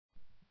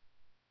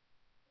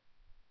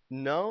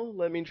Now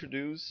let me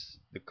introduce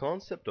the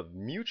concept of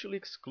mutually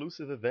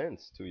exclusive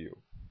events to you.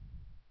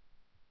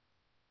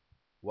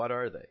 What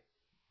are they?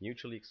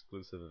 Mutually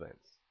exclusive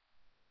events.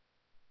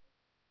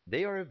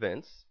 They are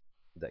events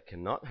that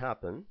cannot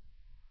happen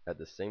at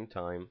the same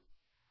time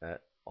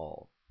at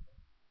all.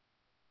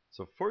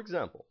 So for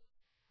example,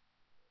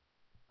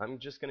 I'm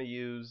just going to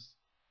use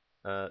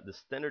the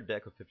standard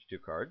deck of 52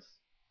 cards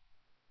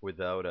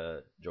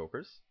without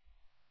jokers.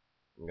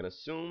 I'm going to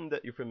assume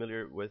that you're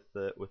familiar with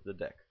the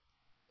deck.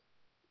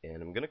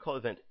 And I'm going to call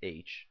event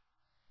H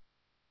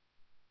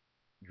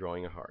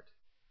drawing a heart.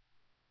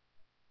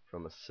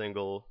 From a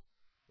single,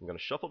 I'm going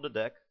to shuffle the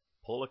deck,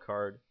 pull a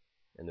card,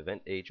 and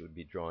event H would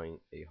be drawing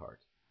a heart,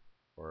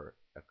 or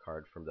a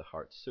card from the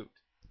heart suit.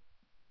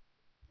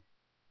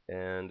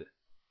 And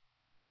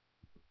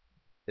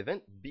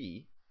event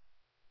B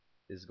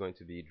is going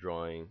to be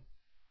drawing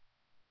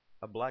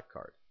a black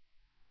card.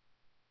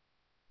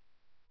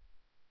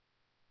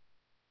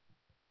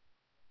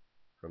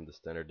 From the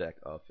standard deck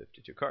of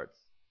 52 cards.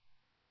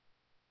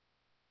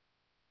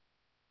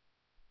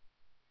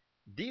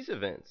 These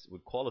events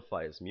would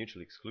qualify as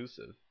mutually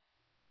exclusive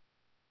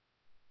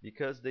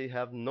because they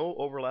have no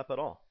overlap at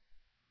all.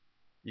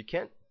 You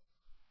can't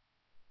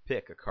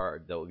pick a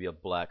card that will be a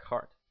black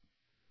heart.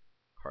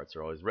 Hearts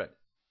are always red,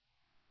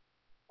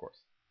 of course.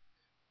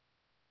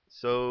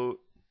 So,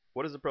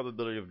 what is the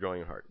probability of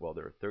drawing a heart? Well,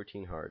 there are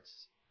 13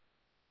 hearts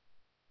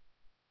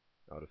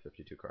out of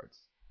 52 cards.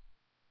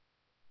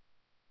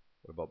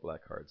 What about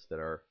black cards that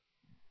are,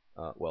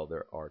 well,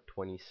 there are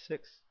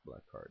 26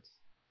 black cards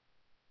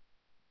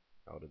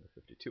out of the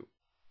 52.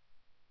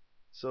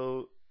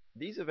 So,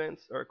 these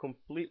events are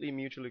completely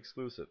mutually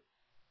exclusive.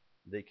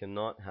 They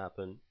cannot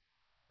happen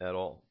at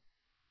all.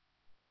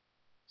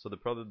 So the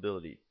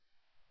probability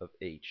of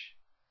H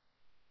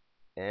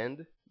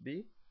and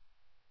B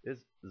is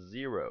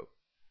 0.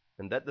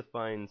 And that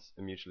defines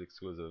a mutually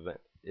exclusive event.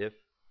 If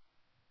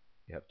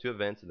you have two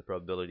events and the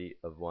probability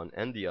of one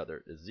and the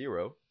other is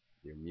 0,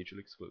 they're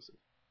mutually exclusive.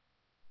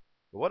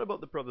 But what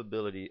about the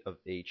probability of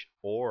H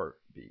or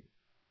B?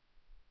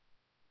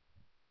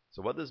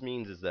 So what this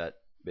means is that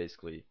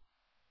basically,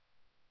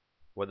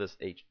 what does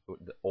H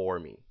the or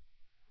mean?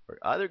 We're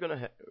either going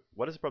to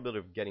what is the probability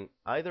of getting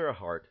either a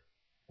heart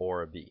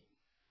or a B?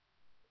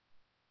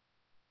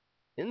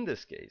 In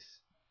this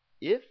case,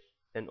 if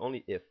and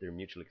only if they're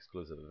mutually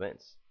exclusive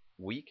events,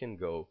 we can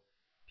go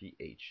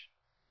PH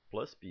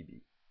plus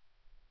PB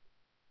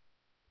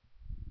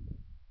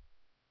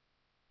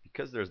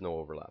because there's no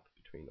overlap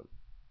between them.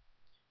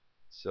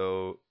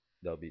 So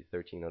that'll be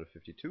 13 out of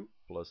 52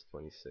 plus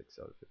 26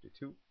 out of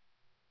 52.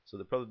 So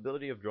the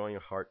probability of drawing a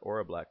heart or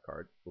a black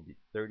card will be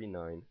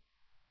 39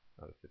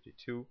 out of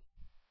 52.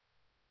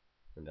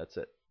 And that's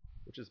it.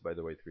 Which is, by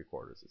the way,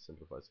 3/4. It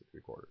simplifies to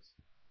 3/4.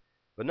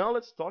 But now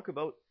let's talk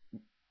about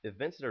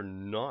events that are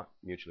not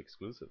mutually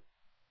exclusive.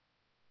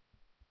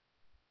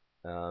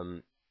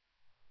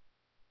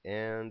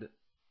 And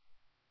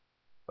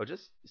I'll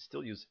just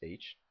still use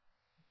H.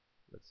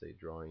 Let's say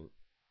drawing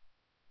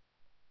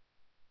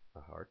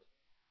a heart.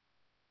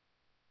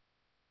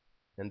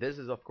 And this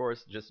is, of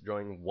course, just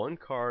drawing one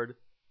card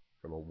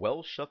from a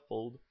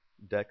well-shuffled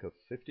deck of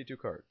 52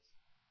 cards.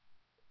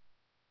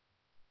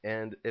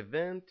 And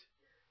event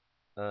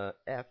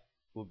F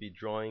will be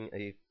drawing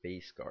a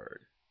face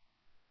card.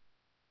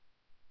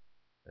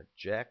 A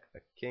jack, a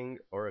king,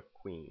 or a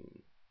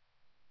queen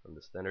from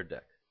the standard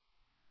deck.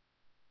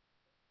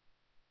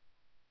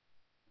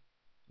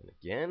 And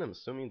again, I'm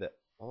assuming that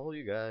all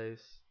you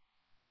guys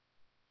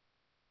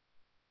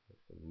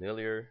are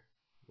familiar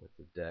with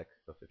the deck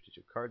of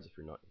 52 cards. If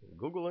you're not, you can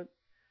Google it.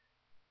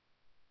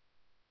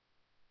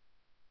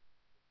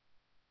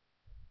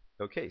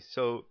 Okay,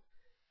 so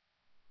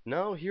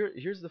now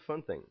here's the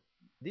fun thing.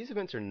 These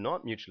events are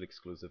not mutually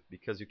exclusive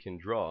because you can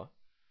draw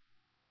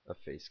a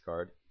face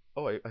card.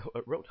 Oh, I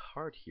wrote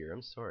heart here.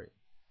 I'm sorry.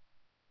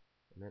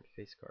 I meant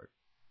face card.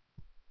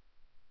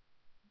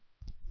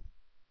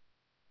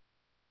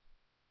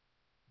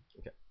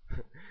 Okay.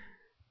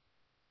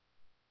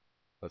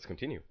 Let's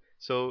continue.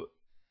 So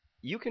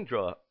you can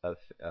draw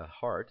a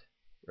heart,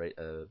 right?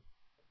 A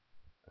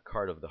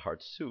card of the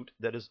heart suit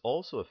that is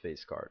also a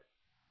face card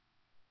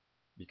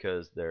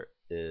because there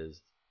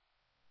is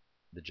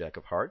the Jack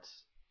of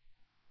Hearts,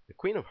 the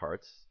Queen of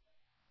Hearts,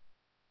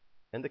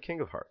 and the King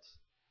of Hearts.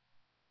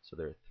 So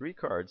there are 3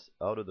 cards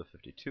out of the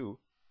 52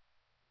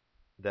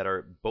 that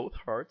are both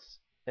hearts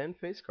and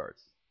face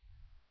cards.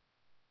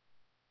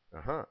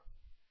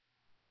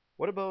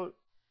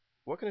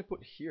 What can I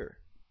put here?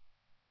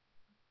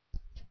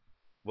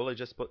 Will I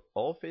just put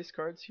all face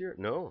cards here?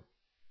 No.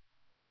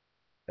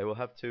 I will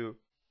have to,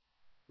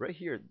 right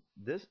here,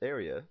 this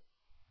area,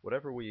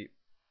 whatever we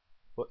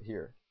put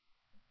here,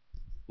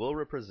 will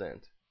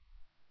represent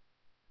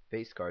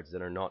face cards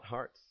that are not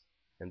hearts.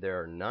 And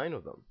there are 9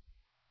 of them.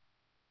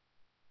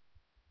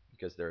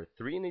 Because there are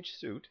 3 in each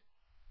suit,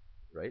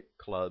 right?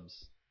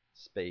 Clubs,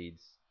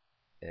 spades,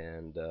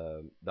 and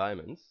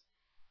diamonds.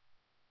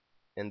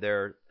 And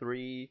there are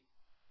 3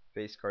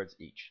 face cards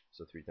each.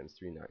 So 3 times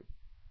 3, 9.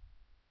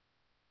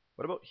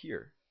 What about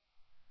here?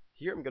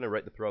 Here I'm going to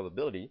write the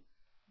probability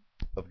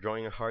of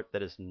drawing a heart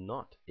that is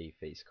not a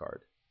face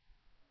card.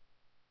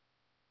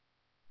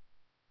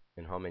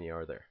 And how many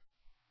are there?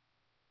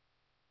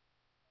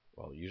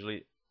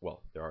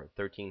 Well, there are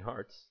 13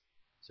 hearts,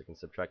 so I can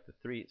subtract the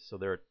 3. So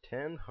there are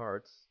 10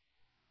 hearts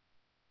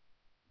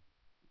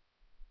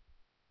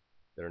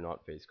that are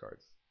not face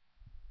cards.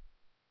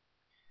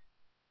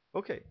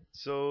 Okay,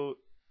 so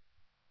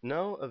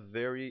now a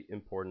very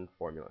important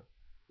formula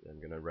that I'm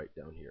going to write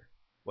down here.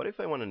 What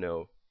if I want to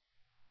know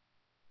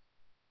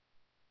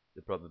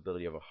the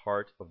probability of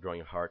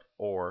drawing a heart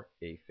or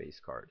a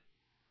face card?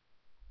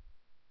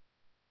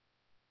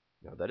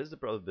 Now that is the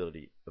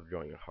probability of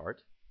drawing a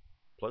heart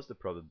plus the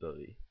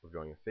probability of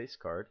drawing a face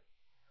card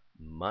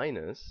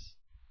minus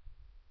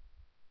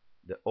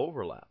the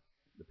overlap,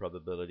 the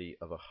probability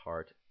of a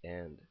heart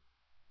and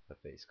a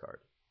face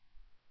card.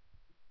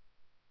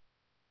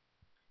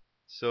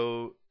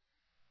 So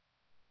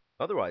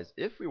otherwise,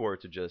 if we were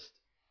to just,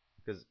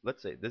 because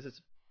let's say this is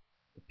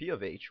P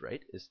of H,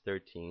 right, is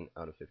 13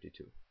 out of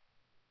 52.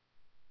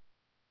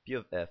 P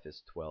of F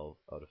is 12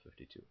 out of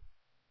 52.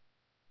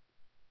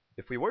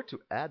 If we were to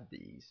add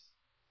these,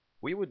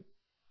 we would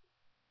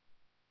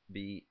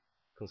be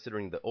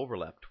considering the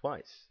overlap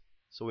twice.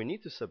 So we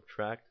need to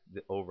subtract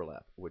the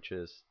overlap, which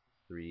is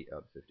 3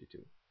 out of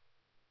 52.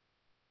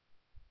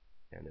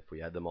 And if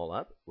we add them all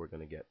up, we're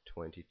going to get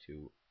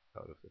 22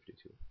 out of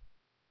 52,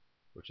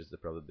 which is the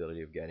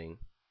probability of getting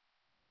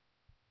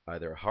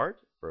either a heart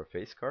or a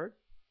face card,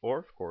 or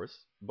of course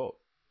both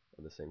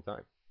at the same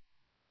time.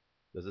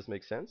 Does this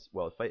make sense?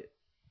 Well,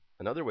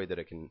 another way that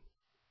I can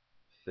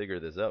figure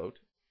this out,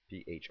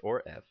 P, H,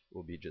 or F,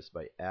 will be just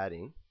by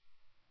adding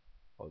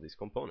all these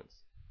components.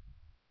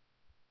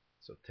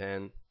 So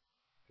 10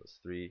 plus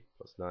 3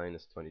 plus 9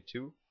 is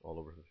 22 all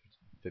over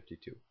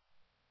 52.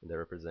 And that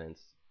represents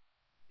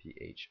P,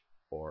 H,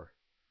 or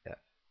F,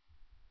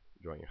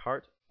 drawing a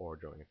heart or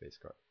drawing a face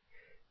card.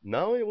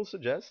 Now I will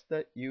suggest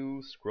that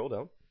you scroll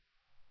down,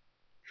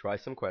 try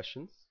some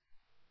questions,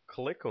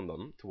 click on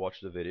them to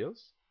watch the videos,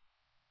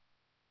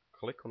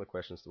 click on the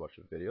questions to watch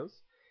the videos,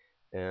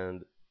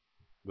 and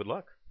good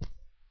luck.